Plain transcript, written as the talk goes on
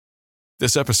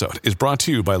This episode is brought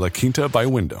to you by La Quinta by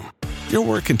Wyndham. Your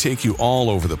work can take you all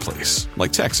over the place,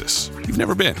 like Texas. You've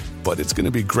never been, but it's going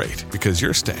to be great because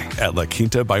you're staying at La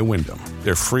Quinta by Wyndham.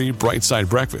 Their free Bright Side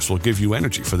breakfast will give you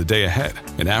energy for the day ahead.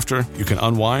 And after, you can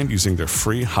unwind using their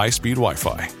free high-speed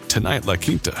Wi-Fi. Tonight, La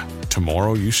Quinta.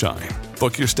 Tomorrow, you shine.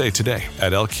 Book your stay today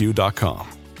at lq.com.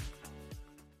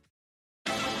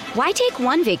 Why take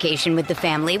one vacation with the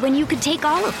family when you could take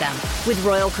all of them? With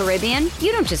Royal Caribbean,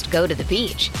 you don't just go to the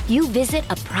beach. You visit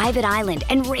a private island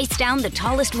and race down the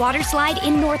tallest water slide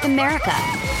in North America.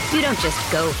 You don't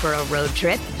just go for a road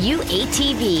trip. You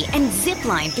ATV and zip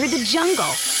line through the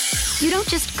jungle. You don't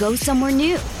just go somewhere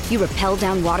new. You rappel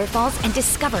down waterfalls and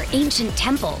discover ancient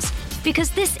temples. Because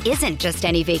this isn't just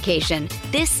any vacation.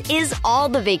 This is all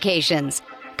the vacations.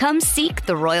 Come seek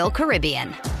the Royal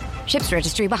Caribbean. Ships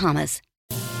Registry, Bahamas.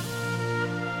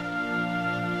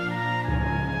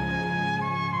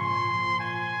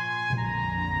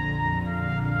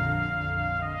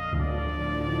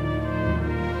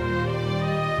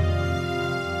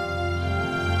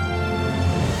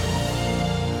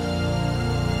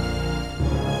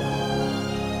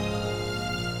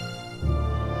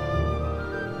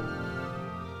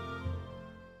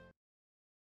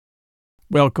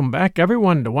 Welcome back,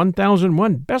 everyone, to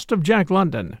 1001 Best of Jack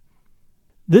London.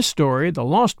 This story, The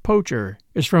Lost Poacher,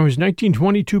 is from his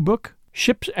 1922 book,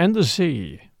 Ships and the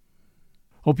Sea.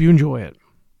 Hope you enjoy it.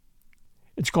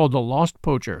 It's called The Lost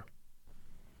Poacher.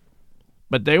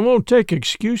 But they won't take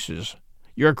excuses.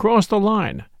 You're across the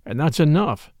line, and that's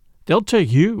enough. They'll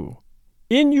take you.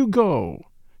 In you go.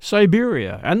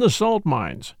 Siberia and the salt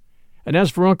mines. And as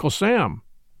for Uncle Sam,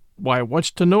 why,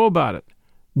 what's to know about it?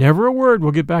 Never a word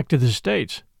will get back to the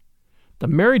States. The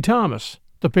Mary Thomas,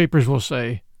 the papers will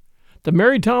say. The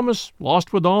Mary Thomas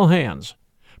lost with all hands,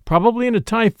 probably in a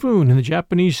typhoon in the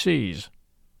Japanese seas.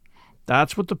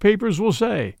 That's what the papers will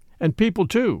say, and people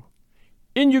too.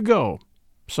 In you go.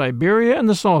 Siberia and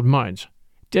the salt mines,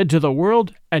 dead to the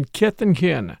world and kith and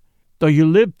kin, though you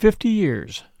live 50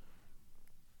 years.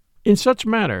 In such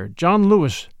manner, John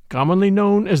Lewis, commonly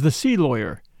known as the sea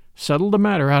lawyer, settled the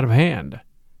matter out of hand.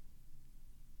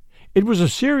 It was a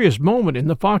serious moment in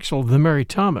the forecastle of the Mary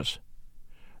Thomas.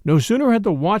 No sooner had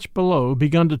the watch below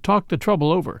begun to talk the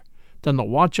trouble over than the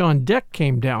watch on deck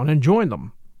came down and joined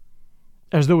them.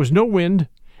 As there was no wind,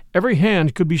 every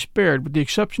hand could be spared with the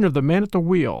exception of the man at the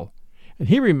wheel, and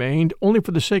he remained only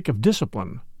for the sake of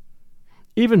discipline.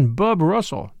 Even Bub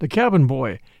Russell, the cabin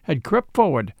boy, had crept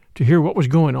forward to hear what was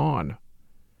going on.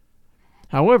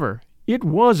 However, it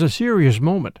was a serious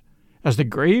moment, as the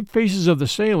grave faces of the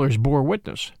sailors bore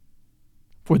witness.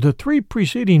 For the 3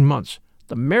 preceding months,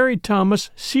 the Mary Thomas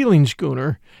sealing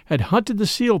schooner had hunted the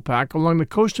seal pack along the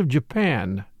coast of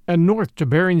Japan and north to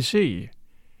Bering Sea.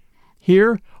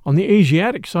 Here, on the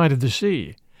Asiatic side of the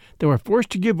sea, they were forced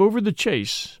to give over the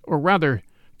chase, or rather,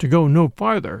 to go no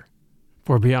farther,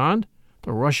 for beyond,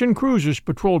 the Russian cruisers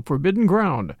patrolled forbidden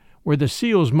ground where the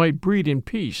seals might breed in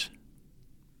peace.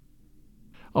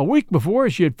 A week before,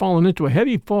 she had fallen into a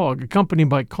heavy fog accompanied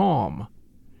by calm.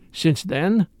 Since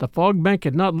then, the fog bank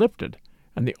had not lifted,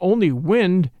 and the only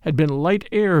wind had been light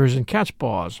airs and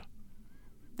catspaws.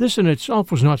 This in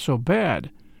itself was not so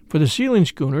bad, for the sealing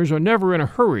schooners are never in a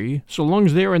hurry so long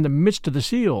as they are in the midst of the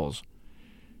seals.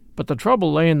 But the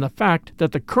trouble lay in the fact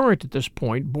that the current at this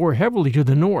point bore heavily to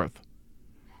the north.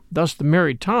 Thus the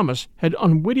Mary Thomas had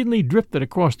unwittingly drifted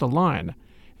across the line,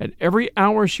 and every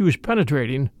hour she was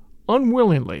penetrating,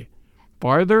 unwillingly,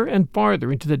 farther and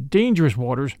farther into the dangerous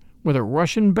waters where the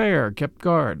Russian bear kept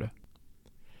guard.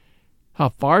 How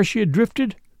far she had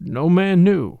drifted, no man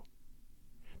knew.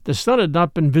 The sun had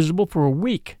not been visible for a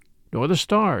week, nor the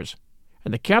stars,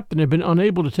 and the captain had been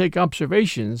unable to take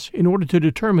observations in order to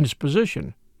determine his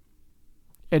position.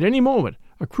 At any moment,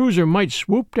 a cruiser might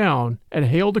swoop down and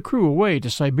hail the crew away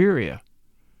to Siberia.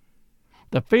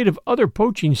 The fate of other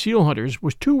poaching seal hunters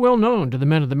was too well known to the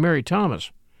men of the Mary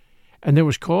Thomas, and there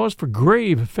was cause for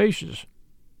grave faces.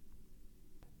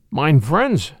 "Mine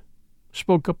friends,"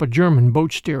 spoke up a German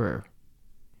boat steerer,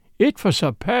 "it was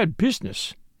a bad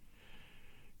business.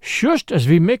 Just as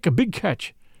we make a big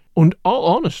catch, and all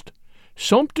honest,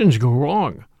 something's go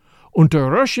wrong, and the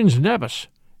Russians nab us,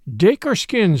 take our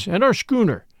skins and our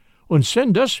schooner, and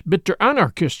send us bitter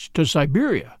anarchists to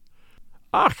Siberia.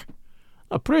 Ach,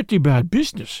 a pretty bad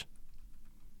business."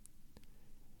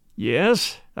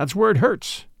 "Yes, that's where it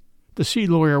hurts," the sea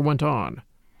lawyer went on.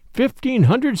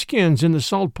 1,500 skins in the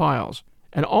salt piles,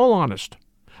 and all honest.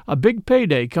 A big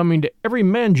payday coming to every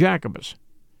man jack of us.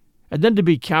 And then to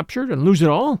be captured and lose it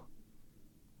all?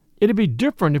 It'd be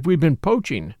different if we'd been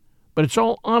poaching, but it's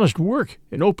all honest work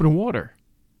in open water.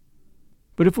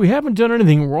 But if we haven't done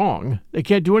anything wrong, they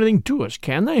can't do anything to us,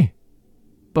 can they?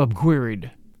 Bub queried.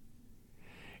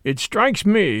 It strikes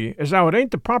me as how it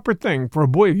ain't the proper thing for a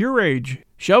boy of your age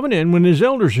shoving in when his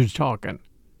elders is talking,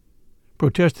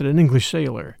 protested an English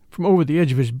sailor from over the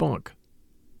edge of his bunk.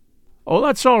 Oh,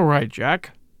 that's all right,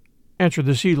 Jack, answered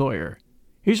the sea lawyer.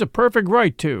 He's a perfect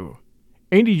right to.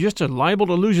 Ain't he just as liable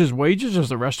to lose his wages as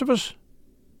the rest of us?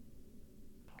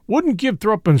 Wouldn't give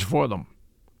threepence for them,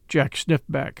 Jack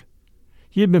sniffed back.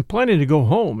 He had been planning to go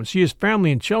home and see his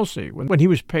family in Chelsea when he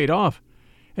was paid off,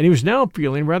 and he was now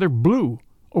feeling rather blue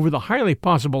over the highly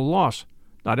possible loss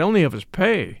not only of his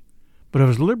pay, but of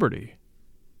his liberty.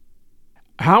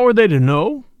 How are they to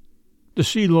know? The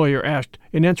sea lawyer asked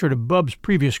in answer to Bub's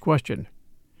previous question.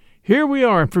 Here we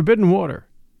are in forbidden water.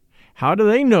 How do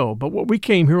they know but what we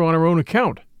came here on our own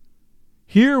account?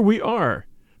 Here we are,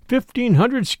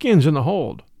 1,500 skins in the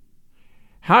hold.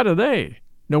 How do they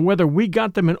know whether we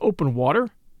got them in open water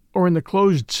or in the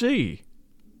closed sea?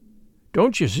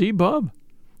 Don't you see, Bub?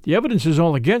 The evidence is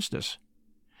all against us.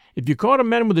 If you caught a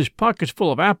man with his pockets full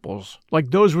of apples,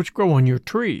 like those which grow on your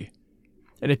tree,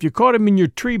 and if you caught him in your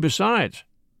tree besides,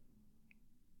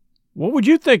 what would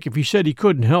you think if he said he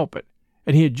couldn't help it,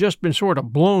 and he had just been sort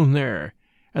of blown there,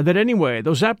 and that anyway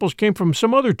those apples came from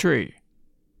some other tree?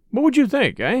 What would you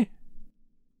think, eh?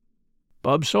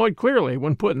 Bub saw it clearly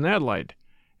when put in that light,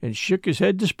 and shook his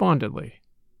head despondently.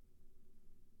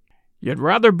 You'd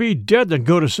rather be dead than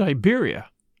go to Siberia,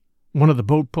 one of the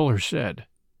boat pullers said.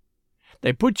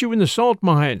 They put you in the salt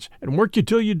mines and work you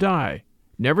till you die,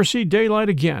 never see daylight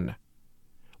again.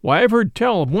 Why, I've heard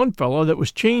tell of one fellow that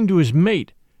was chained to his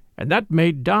mate, and that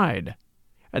mate died,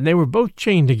 and they were both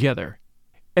chained together.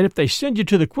 And if they send you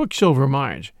to the quicksilver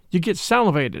mines, you get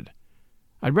salivated.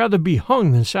 I'd rather be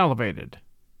hung than salivated.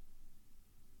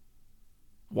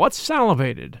 What's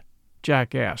salivated?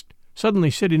 Jack asked,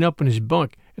 suddenly sitting up in his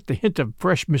bunk at the hint of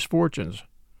fresh misfortunes.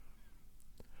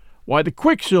 Why, the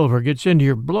quicksilver gets into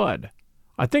your blood.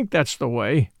 I think that's the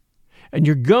way. And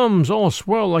your gums all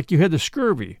swell like you had the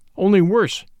scurvy, only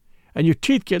worse, and your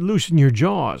teeth get loose in your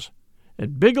jaws,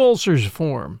 and big ulcers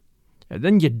form, and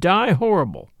then you die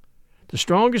horrible. The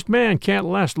strongest man can't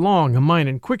last long a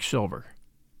mining quicksilver.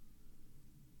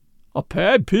 A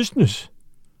bad business,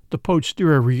 the boat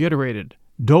steerer reiterated,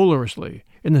 dolorously,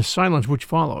 in the silence which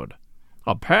followed.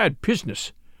 A bad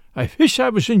business. I wish I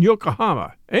was in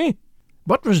Yokohama, eh?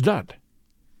 What was that?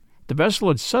 The vessel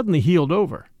had suddenly heeled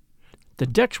over. The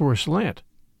decks were aslant.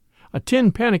 A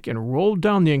tin pannikin rolled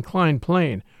down the inclined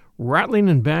plane, rattling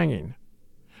and banging.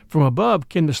 From above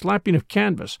came the slapping of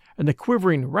canvas and the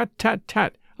quivering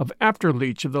rat-tat-tat of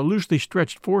after-leach of the loosely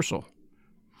stretched foresail.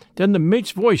 Then the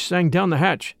mate's voice sang down the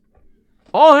hatch.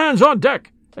 All hands on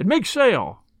deck, and make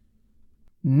sail!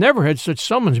 Never had such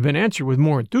summons been answered with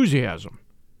more enthusiasm.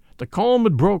 The calm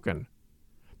had broken.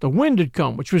 The wind had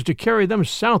come, which was to carry them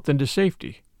south into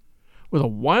safety. With a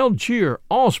wild cheer,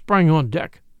 all sprang on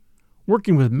deck.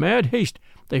 Working with mad haste,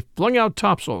 they flung out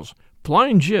topsails,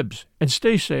 flying jibs, and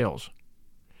staysails.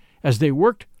 As they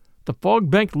worked, the fog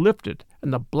bank lifted,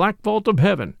 and the black vault of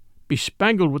heaven,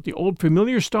 bespangled with the old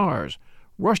familiar stars,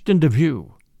 rushed into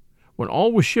view. When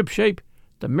all was shipshape,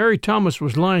 the Mary Thomas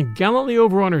was lying gallantly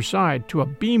over on her side to a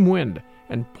beam wind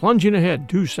and plunging ahead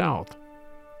due south.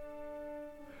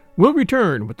 We'll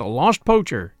return with The Lost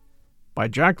Poacher by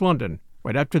Jack London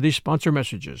right after these sponsor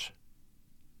messages.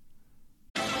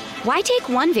 Why take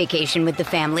one vacation with the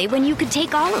family when you could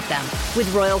take all of them?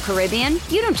 With Royal Caribbean,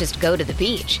 you don't just go to the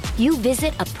beach. You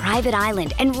visit a private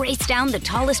island and race down the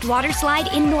tallest water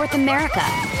slide in North America.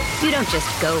 You don't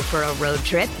just go for a road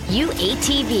trip. You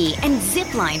ATV and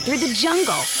zip line through the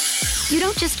jungle. You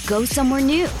don't just go somewhere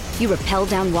new. You rappel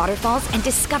down waterfalls and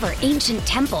discover ancient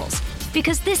temples.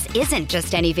 Because this isn't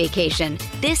just any vacation.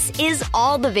 This is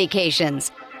all the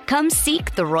vacations. Come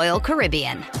seek the Royal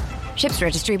Caribbean. Ships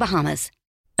Registry, Bahamas.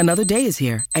 Another day is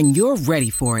here, and you're ready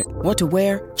for it. What to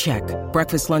wear? Check.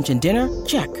 Breakfast, lunch, and dinner?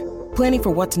 Check. Planning for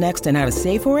what's next and how to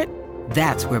save for it?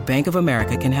 That's where Bank of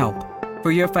America can help. For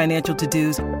your financial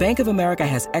to-dos, Bank of America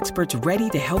has experts ready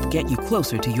to help get you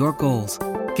closer to your goals.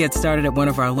 Get started at one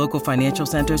of our local financial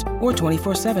centers or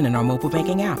 24/7 in our mobile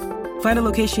banking app. Find a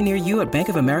location near you at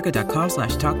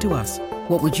bankofamerica.com/talktous.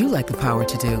 What would you like the power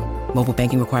to do? Mobile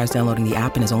banking requires downloading the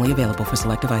app and is only available for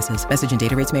select devices. Message and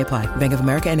data rates may apply. Bank of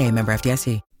America N.A., member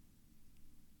FDIC.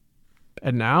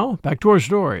 And now, back to our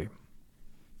story.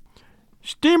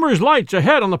 "Steamer's lights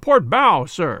ahead on the port bow,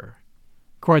 sir,"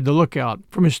 cried the lookout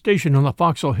from his station on the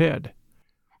forecastle head.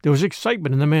 There was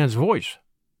excitement in the man's voice.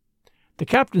 The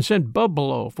captain sent Bub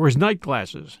below for his night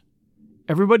glasses.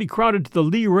 Everybody crowded to the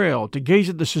lee rail to gaze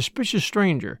at the suspicious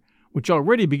stranger, which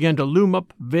already began to loom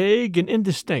up vague and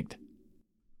indistinct.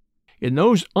 In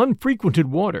those unfrequented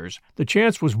waters, the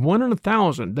chance was 1 in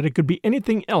 1,000 that it could be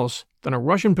anything else than a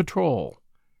Russian patrol.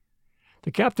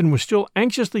 The captain was still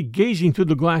anxiously gazing through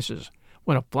the glasses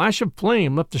when a flash of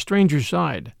flame left the stranger's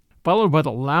side, followed by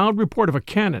the loud report of a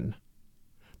cannon.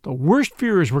 The worst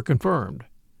fears were confirmed.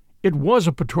 It was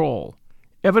a patrol,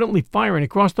 evidently firing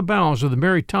across the bows of the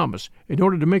Mary Thomas in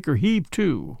order to make her heave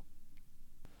to.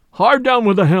 "Hard down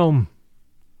with the helm!"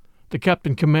 the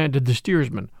captain commanded the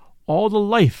steersman, all the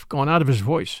life gone out of his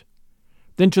voice.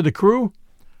 Then to the crew,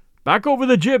 "Back over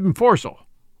the jib and foresail.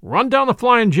 Run down the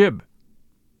flying jib.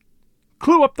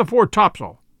 Clew up the fore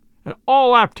topsail, and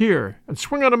all aft here, and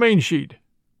swing on the main sheet."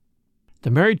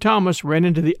 The Mary Thomas ran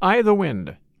into the eye of the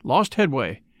wind, lost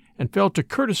headway, and fell to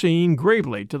courtesying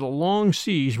gravely to the long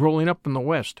seas rolling up from the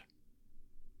west.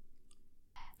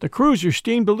 The cruiser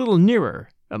steamed a little nearer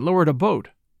and lowered a boat.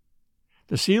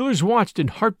 The sealers watched in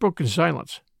heartbroken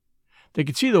silence. They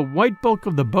could see the white bulk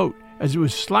of the boat as it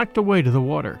was slacked away to the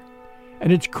water,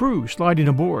 and its crew sliding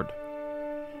aboard.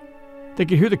 They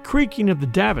could hear the creaking of the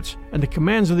davits and the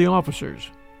commands of the officers.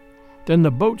 Then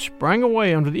the boat sprang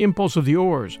away under the impulse of the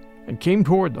oars and came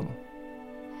toward them.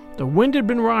 The wind had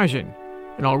been rising,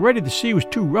 and already the sea was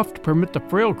too rough to permit the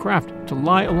frail craft to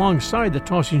lie alongside the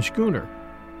tossing schooner.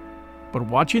 But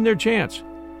watching their chance,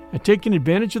 and taking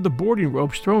advantage of the boarding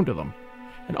ropes thrown to them,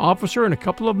 an officer and a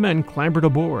couple of men clambered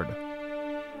aboard.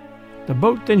 The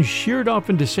boat then sheered off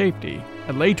into safety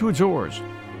and lay to its oars,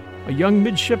 a young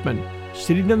midshipman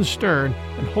sitting in the stern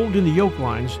and holding the yoke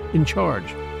lines in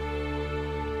charge.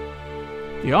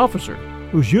 The officer,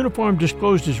 whose uniform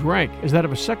disclosed his rank as that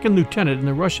of a second lieutenant in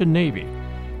the Russian Navy,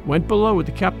 went below with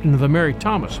the captain of the Mary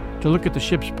Thomas to look at the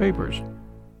ship's papers.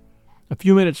 A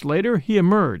few minutes later he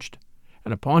emerged,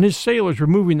 and upon his sailors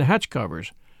removing the hatch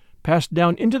covers, passed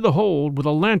down into the hold with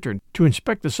a lantern to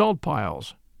inspect the salt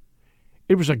piles.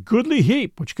 It was a goodly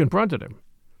heap which confronted him.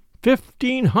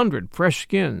 1,500 fresh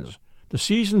skins, the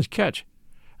season's catch,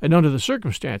 and under the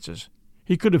circumstances,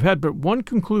 he could have had but one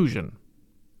conclusion.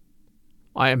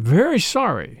 "I am very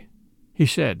sorry," he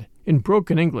said in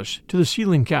broken English to the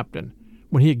sealing captain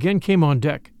when he again came on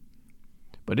deck,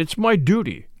 "but it's my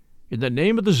duty, in the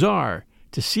name of the Tsar,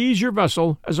 to seize your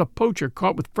vessel as a poacher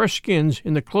caught with fresh skins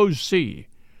in the closed sea.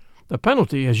 The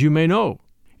penalty, as you may know,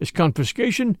 is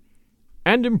confiscation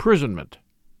and imprisonment."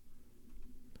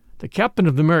 The captain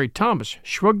of the Mary Thomas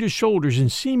shrugged his shoulders in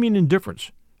seeming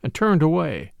indifference and turned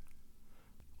away.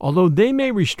 Although they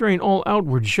may restrain all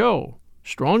outward show,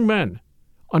 strong men,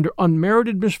 under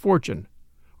unmerited misfortune,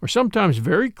 are sometimes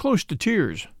very close to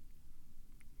tears.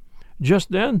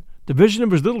 Just then the vision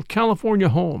of his little California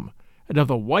home and of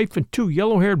the wife and 2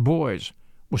 yellow-haired boys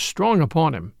was strong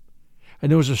upon him,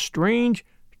 and there was a strange,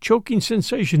 choking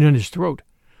sensation in his throat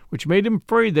which made him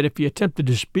afraid that if he attempted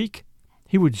to speak,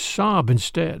 he would sob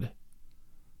instead.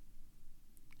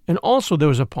 And also there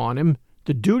was upon him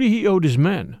the duty he owed his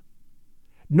men.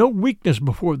 No weakness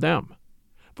before them,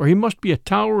 for he must be a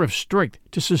tower of strength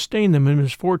to sustain them in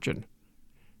misfortune.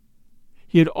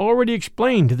 He had already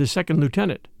explained to the second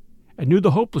lieutenant, and knew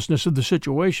the hopelessness of the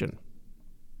situation.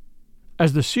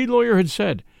 As the sea lawyer had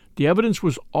said, the evidence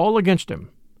was all against him.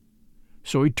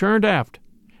 So he turned aft,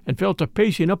 and fell to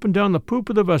pacing up and down the poop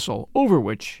of the vessel, over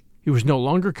which he was no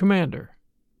longer commander.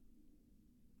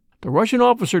 The Russian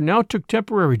officer now took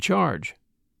temporary charge.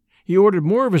 He ordered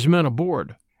more of his men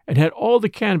aboard, and had all the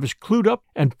canvas clewed up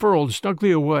and furled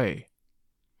snugly away.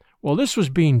 While this was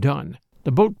being done,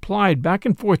 the boat plied back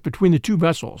and forth between the 2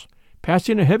 vessels,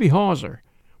 passing a heavy hawser,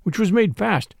 which was made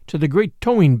fast to the great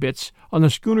towing bitts on the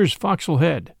schooner's forecastle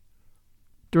head.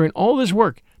 During all this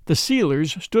work, the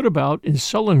sealers stood about in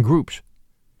sullen groups.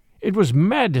 It was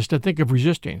madness to think of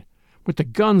resisting, with the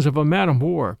guns of a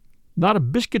man-of-war not a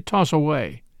biscuit toss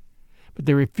away, but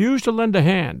they refused to lend a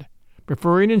hand,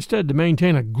 preferring instead to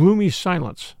maintain a gloomy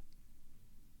silence.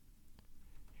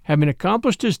 Having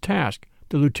accomplished his task,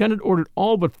 the lieutenant ordered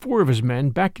all but 4 of his men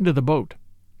back into the boat.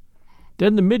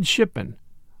 Then the midshipman,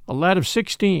 a lad of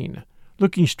 16,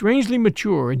 looking strangely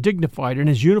mature and dignified in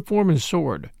his uniform and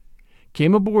sword,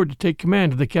 came aboard to take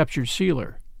command of the captured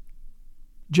sealer.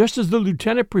 Just as the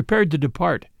lieutenant prepared to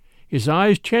depart, his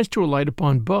eyes chanced to alight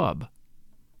upon Bub.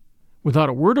 Without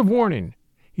a word of warning,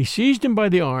 he seized him by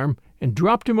the arm and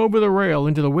dropped him over the rail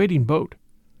into the waiting boat,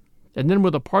 and then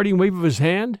with a parting wave of his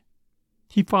hand,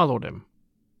 he followed him.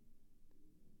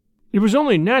 It was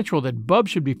only natural that Bub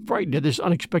should be frightened at this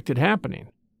unexpected happening.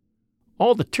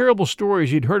 All the terrible stories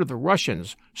he had heard of the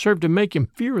Russians served to make him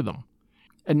fear them,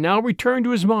 and now returned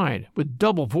to his mind with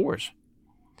double force.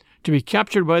 To be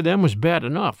captured by them was bad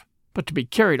enough, but to be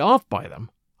carried off by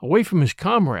them, away from his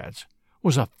comrades,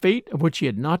 was a fate of which he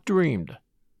had not dreamed.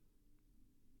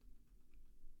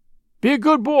 "Be a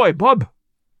good boy, Bub,"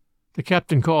 the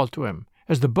captain called to him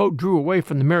as the boat drew away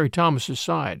from the Mary Thomas's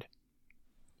side.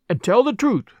 "And tell the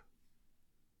truth."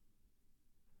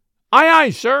 "Aye, aye,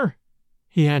 sir,"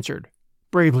 he answered,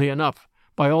 bravely enough,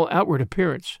 by all outward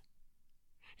appearance.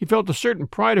 He felt a certain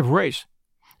pride of race,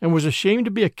 and was ashamed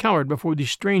to be a coward before these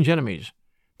strange enemies,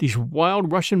 these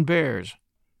wild Russian bears.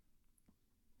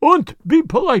 "Und be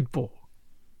politeful,"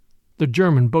 the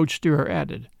German boat steerer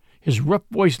added, his rough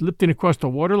voice lifting across the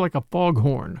water like a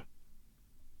foghorn.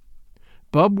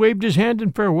 Bub waved his hand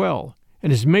in farewell,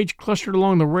 and his mates clustered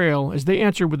along the rail as they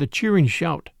answered with a cheering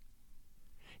shout.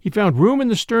 He found room in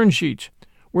the stern sheets,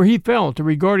 where he fell to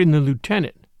regarding the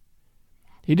lieutenant.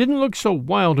 He didn't look so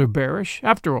wild or bearish,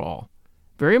 after all,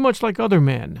 very much like other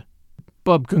men,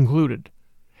 Bub concluded,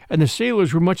 and the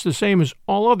sailors were much the same as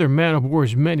all other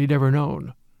man-of-war's men he'd ever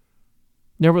known.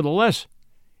 Nevertheless,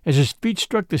 as his feet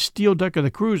struck the steel deck of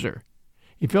the cruiser,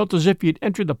 he felt as if he had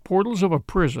entered the portals of a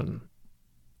prison.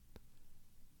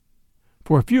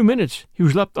 For a few minutes he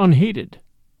was left unheeded.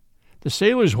 The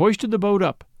sailors hoisted the boat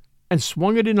up and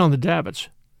swung it in on the davits.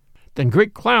 Then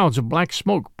great clouds of black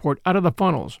smoke poured out of the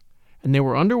funnels, and they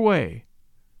were under way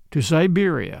to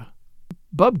Siberia.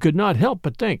 Bub could not help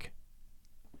but think.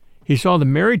 He saw the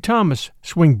Mary Thomas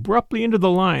swing abruptly into the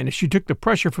line as she took the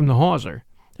pressure from the hawser,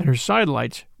 and her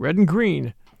sidelights, red and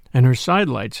green,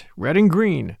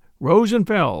 rose and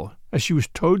fell as she was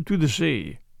towed through the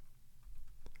sea.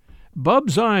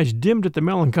 Bub's eyes dimmed at the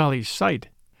melancholy sight,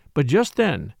 but just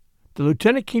then the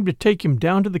lieutenant came to take him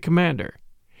down to the commander,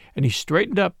 and he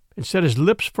straightened up and set his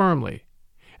lips firmly,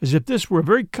 as if this were a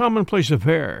very commonplace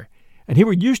affair, and he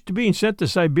were used to being sent to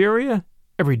Siberia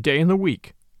every day in the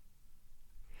week.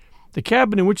 The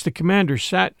cabin in which the commander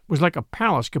sat was like a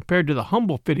palace compared to the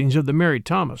humble fittings of the Mary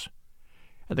Thomas,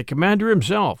 and the commander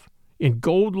himself, in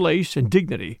gold lace and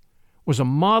dignity, was a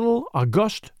model,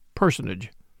 august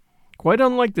personage, quite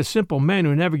unlike the simple men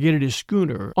who navigated his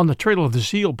schooner on the trail of the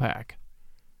seal pack.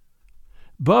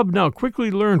 Bub now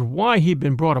quickly learned why he had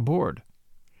been brought aboard,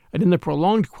 and in the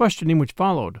prolonged questioning which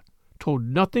followed, told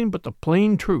nothing but the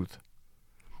plain truth.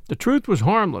 The truth was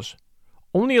harmless.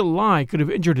 Only a lie could have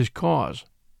injured his cause.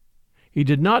 He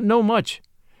did not know much,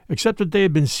 except that they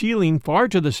had been sealing far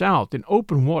to the south in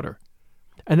open water,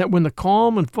 and that when the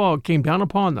calm and fog came down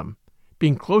upon them,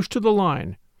 being close to the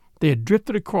line, they had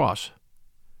drifted across.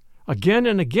 Again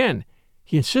and again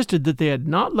he insisted that they had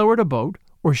not lowered a boat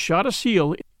or shot a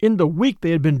seal in the week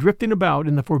they had been drifting about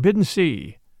in the forbidden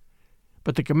sea.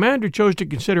 But the commander chose to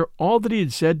consider all that he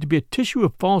had said to be a tissue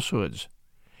of falsehoods,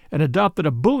 and adopted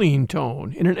a bullying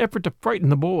tone in an effort to frighten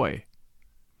the boy.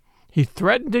 He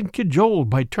threatened and cajoled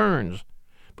by turns,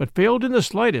 but failed in the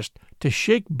slightest to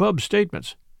shake Bub's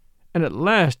statements, and at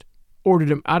last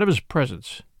ordered him out of his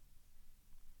presence.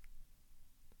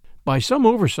 By some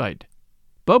oversight,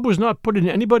 Bub was not put in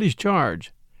anybody's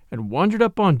charge, and wandered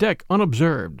up on deck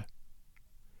unobserved.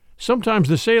 Sometimes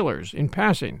the sailors, in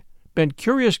passing, bent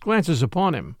curious glances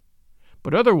upon him,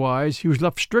 but otherwise he was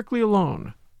left strictly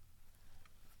alone.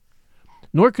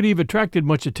 Nor could he have attracted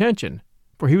much attention,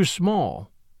 for he was small,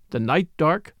 the night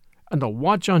dark, and the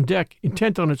watch on deck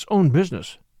intent on its own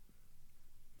business.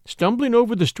 Stumbling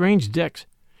over the strange decks,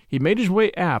 he made his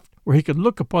way aft where he could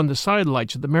look upon the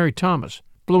sidelights of the Mary Thomas,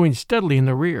 blowing steadily in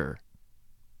the rear.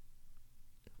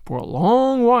 For a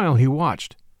long while he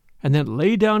watched, and then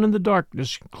lay down in the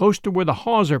darkness close to where the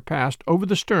hawser passed over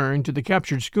the stern to the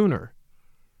captured schooner.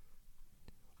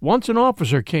 Once an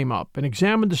officer came up and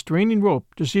examined the straining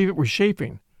rope to see if it were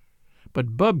chafing,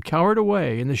 but Bub cowered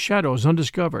away in the shadows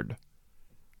undiscovered.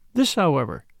 This,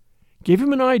 however, gave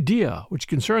him an idea which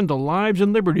concerned the lives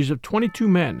and liberties of 22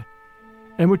 men,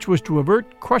 and which was to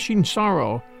avert crushing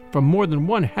sorrow from more than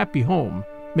one happy home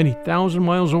many thousand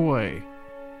miles away.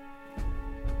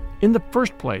 In the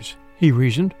first place, he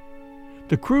reasoned,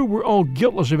 the crew were all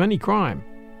guiltless of any crime,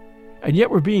 and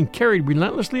yet were being carried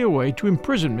relentlessly away to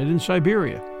imprisonment in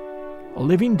Siberia. A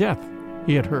living death,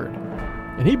 he had heard,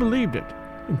 and he believed it,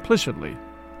 implicitly.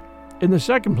 In the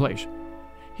second place,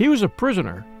 he was a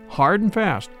prisoner, hard and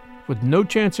fast, with no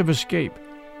chance of escape.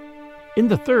 In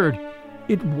the third,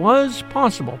 it was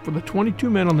possible for the 22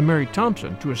 men on the Mary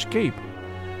Thompson to escape.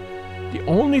 The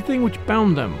only thing which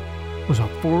bound them was a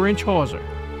 4-inch hawser.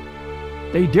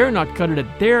 They dare not cut it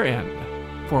at their end,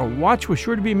 for a watch was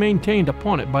sure to be maintained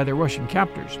upon it by their Russian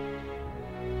captors.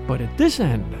 But at this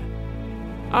end,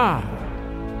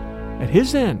 at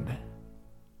his end.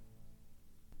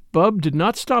 Bub did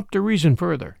not stop to reason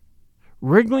further.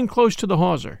 Wriggling close to the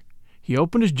hawser, he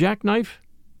opened his jackknife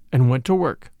and went to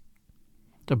work.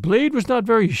 The blade was not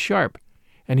very sharp,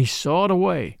 and he sawed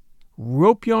away,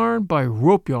 rope yarn by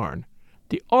rope yarn,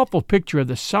 the awful picture of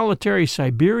the solitary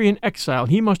Siberian exile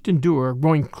he must endure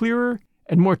growing clearer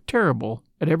and more terrible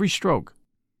at every stroke.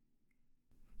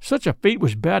 Such a fate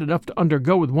was bad enough to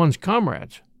undergo with one's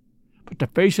comrades, but to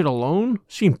face it alone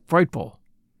seemed frightful,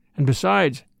 and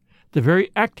besides, the very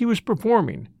act he was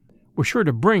performing was sure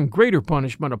to bring greater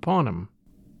punishment upon him.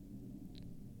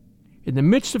 In the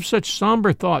midst of such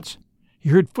somber thoughts, he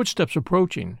heard footsteps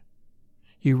approaching.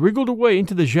 He wriggled away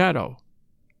into the shadow.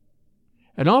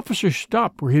 An officer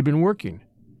stopped where he had been working,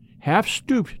 half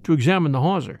stooped to examine the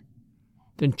hawser,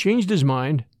 then changed his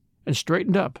mind and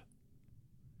straightened up.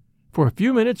 For a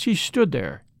few minutes he stood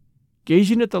there,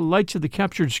 gazing at the lights of the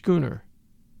captured schooner,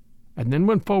 and then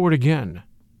went forward again.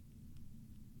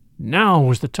 Now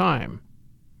was the time.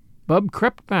 Bub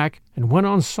crept back and went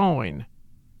on sawing.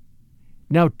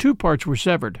 Now 2 parts were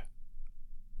severed.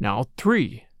 Now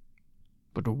 3.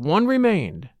 But 1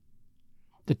 remained.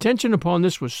 The tension upon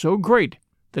this was so great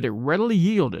that it readily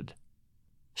yielded.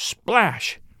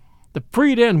 Splash! The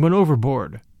freed end went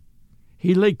overboard.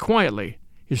 He lay quietly,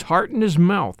 his heart in his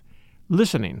mouth,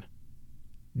 listening.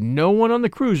 No one on the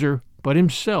cruiser but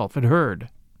himself had heard.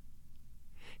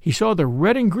 He saw the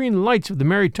red and green lights of the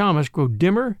Mary Thomas grow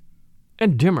dimmer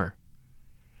and dimmer.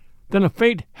 Then a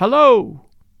faint "Hello!"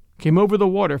 came over the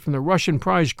water from the Russian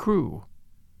prize crew.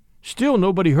 Still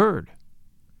nobody heard.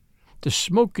 The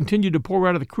smoke continued to pour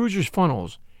out of the cruiser's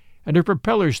funnels, and her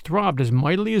propellers throbbed as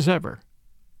mightily as ever.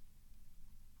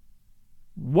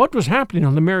 What was happening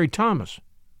on the Mary Thomas?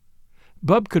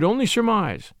 Bub could only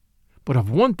surmise, but of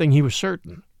one thing he was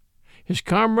certain. His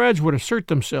comrades would assert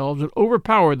themselves and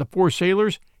overpower the 4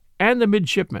 sailors and the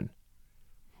midshipmen.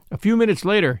 A few minutes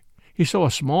later, he saw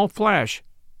a small flash,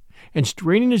 and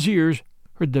straining his ears,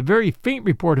 heard the very faint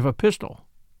report of a pistol.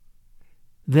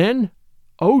 Then,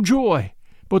 oh joy,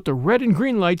 both the red and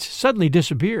green lights suddenly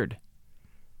disappeared.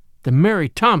 The Mary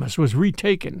Thomas was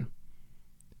retaken.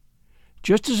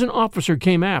 Just as an officer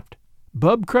came aft,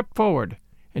 Bub crept forward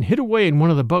and hid away in one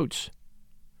of the boats.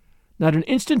 Not an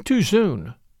instant too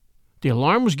soon. The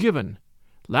alarm was given.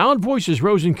 Loud voices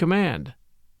rose in command.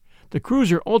 The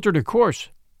cruiser altered her course.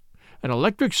 An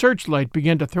electric searchlight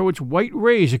began to throw its white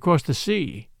rays across the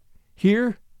sea.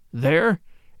 Here, there,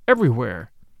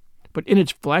 everywhere. But in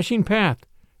its flashing path,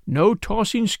 no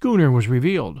tossing schooner was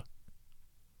revealed.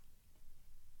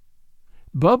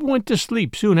 Bub went to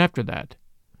sleep soon after that,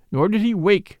 nor did he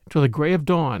wake till the gray of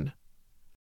dawn.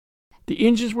 The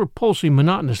engines were pulsing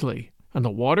monotonously, and the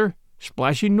water,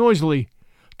 splashing noisily,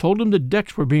 told him the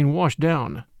decks were being washed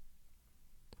down.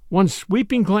 One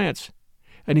sweeping glance,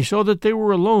 and he saw that they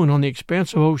were alone on the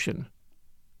expanse of ocean.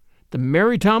 The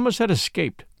Mary Thomas had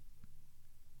escaped.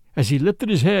 As he lifted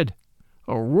his head,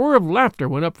 a roar of laughter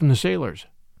went up from the sailors.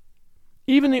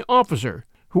 Even the officer,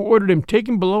 who ordered him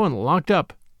taken below and locked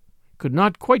up, could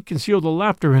not quite conceal the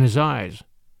laughter in his eyes.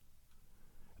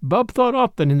 Bub thought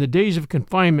often in the days of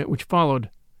confinement which followed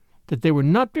that they were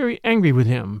not very angry with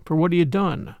him for what he had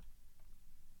done.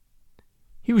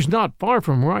 He was not far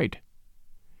from right.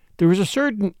 There is a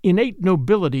certain innate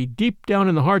nobility deep down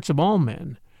in the hearts of all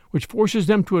men, which forces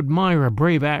them to admire a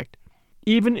brave act,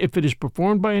 even if it is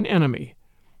performed by an enemy.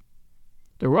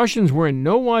 The Russians were in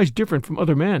no wise different from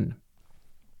other men.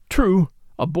 True,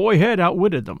 a boy had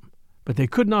outwitted them, but they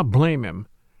could not blame him,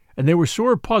 and they were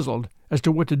sore puzzled as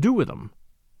to what to do with him.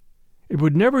 It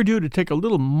would never do to take a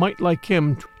little mite like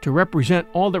him to represent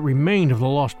all that remained of the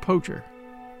lost poacher.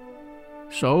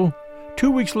 So,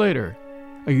 2 weeks later,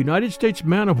 a United States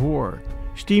man-of-war,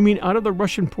 steaming out of the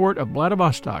Russian port of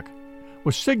Vladivostok,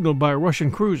 was signaled by a Russian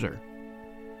cruiser.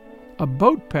 A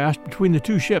boat passed between the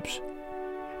 2 ships,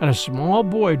 and a small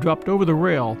boy dropped over the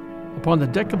rail upon the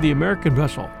deck of the American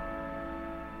vessel.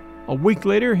 A week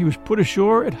later he was put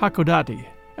ashore at Hakodate,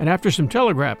 and after some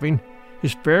telegraphing,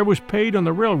 his fare was paid on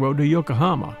the railroad to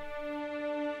Yokohama.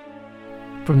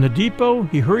 From the depot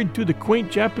he hurried through the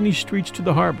quaint Japanese streets to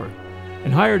the harbor,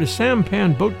 and hired a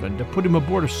sampan boatman to put him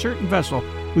aboard a certain vessel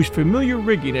whose familiar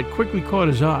rigging had quickly caught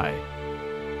his eye.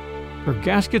 Her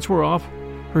gaskets were off,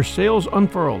 her sails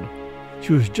unfurled.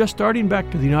 She was just starting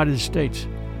back to the United States.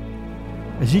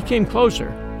 As he came closer,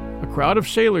 a crowd of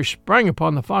sailors sprang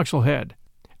upon the forecastle head,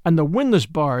 and the windlass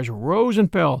bars rose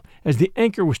and fell as the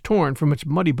anchor was torn from its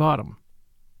muddy bottom.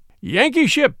 "Yankee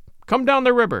ship, come down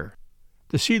the river!"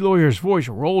 The sea lawyer's voice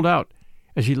rolled out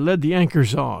as he led the anchor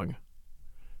song.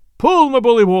 "Pull, my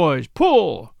bully boys,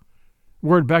 pull!"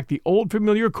 roared back the old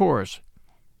familiar chorus,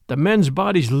 the men's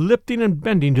bodies lifting and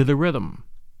bending to the rhythm.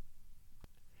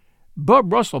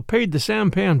 Bub Russell paid the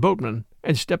sampan boatman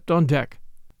and stepped on deck.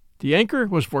 The anchor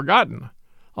was forgotten.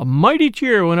 A mighty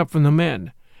cheer went up from the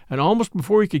men, and almost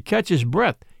before he could catch his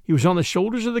breath, he was on the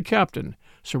shoulders of the captain,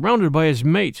 surrounded by his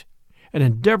mate, and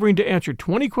endeavoring to answer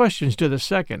 20 questions to the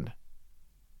second.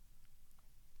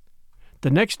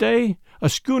 The next day, a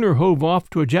schooner hove off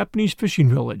to a Japanese fishing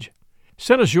village,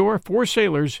 sent ashore 4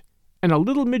 sailors and a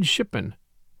little midshipman,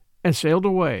 and sailed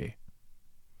away.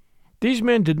 These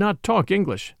men did not talk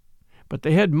English, but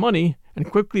they had money and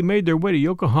quickly made their way to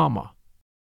Yokohama.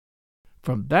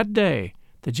 From that day,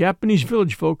 the Japanese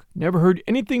village folk never heard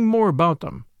anything more about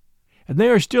them, and they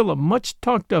are still a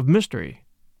much-talked-of mystery.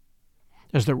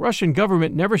 As the Russian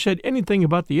government never said anything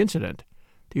about the incident,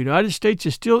 the United States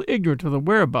is still ignorant of the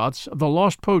whereabouts of the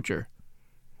lost poacher,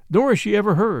 nor has she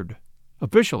ever heard,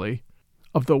 officially,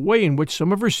 of the way in which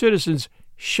some of her citizens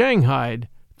shanghaied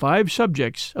 5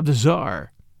 subjects of the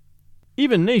Tsar.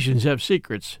 Even nations have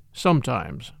secrets,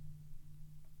 sometimes.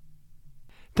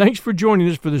 Thanks for joining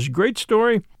us for this great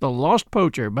story, The Lost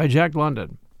Poacher by Jack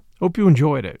London. Hope you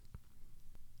enjoyed it.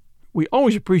 We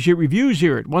always appreciate reviews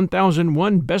here at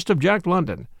 1001 Best of Jack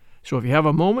London, so if you have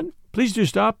a moment, please do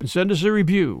stop and send us a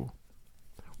review.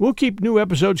 We'll keep new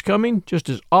episodes coming just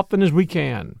as often as we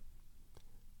can.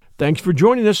 Thanks for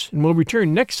joining us, and we'll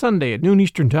return next Sunday at noon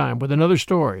Eastern Time with another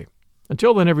story.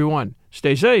 Until then, everyone,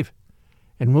 stay safe,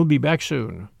 and we'll be back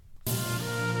soon.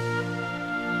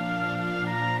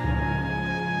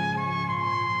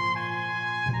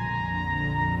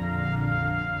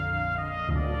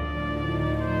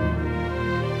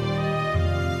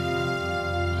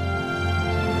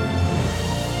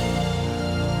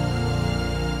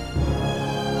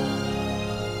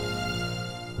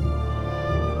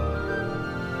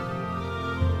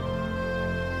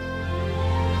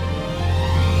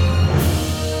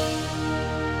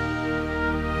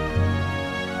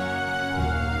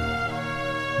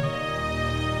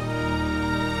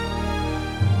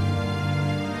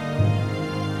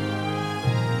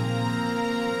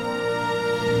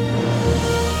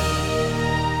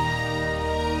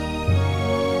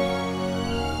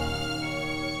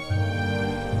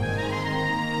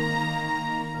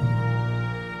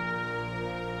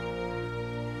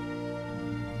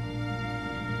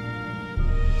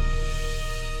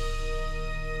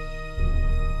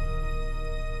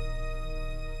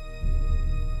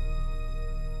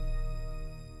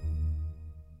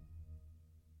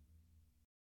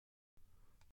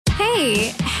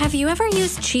 Hey, have you ever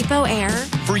used Cheapo Air?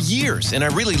 For years, and I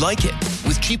really like it.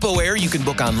 With Cheapo Air, you can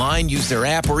book online, use their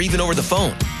app, or even over the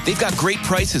phone. They've got great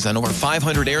prices on over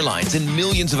 500 airlines and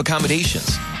millions of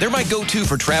accommodations. They're my go-to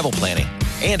for travel planning.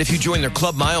 And if you join their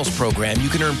Club Miles program, you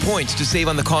can earn points to save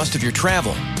on the cost of your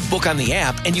travel. Book on the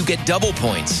app, and you get double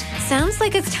points. Sounds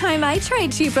like it's time I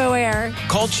tried Cheapo Air.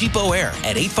 Call Cheapo Air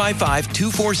at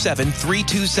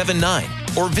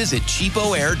 855-247-3279 or visit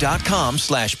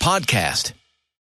cheapoair.com/podcast.